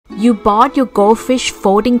You bought your goldfish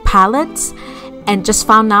folding pellets and just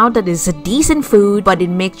found out that it's a decent food, but it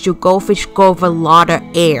makes your goldfish go over a lot of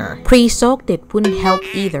air. Pre-soaked it wouldn't help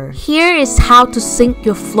either. Here is how to sink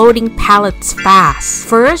your floating pellets fast.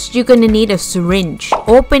 First, you're gonna need a syringe.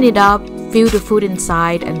 Open it up, fill the food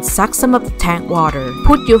inside, and suck some of the tank water.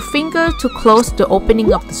 Put your finger to close the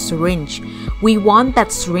opening of the syringe. We want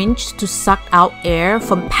that syringe to suck out air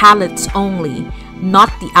from pellets only,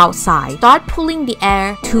 not the outside. Start pulling the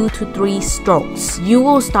air 2 to 3 strokes. You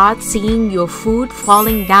will start seeing your food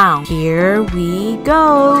falling down. Here we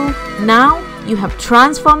go. Now you have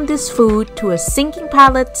transformed this food to a sinking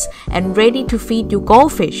pellets and ready to feed your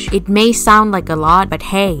goldfish. It may sound like a lot, but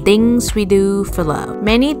hey, things we do for love.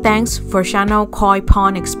 Many thanks for Channel Koi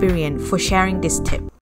Pond Experience for sharing this tip.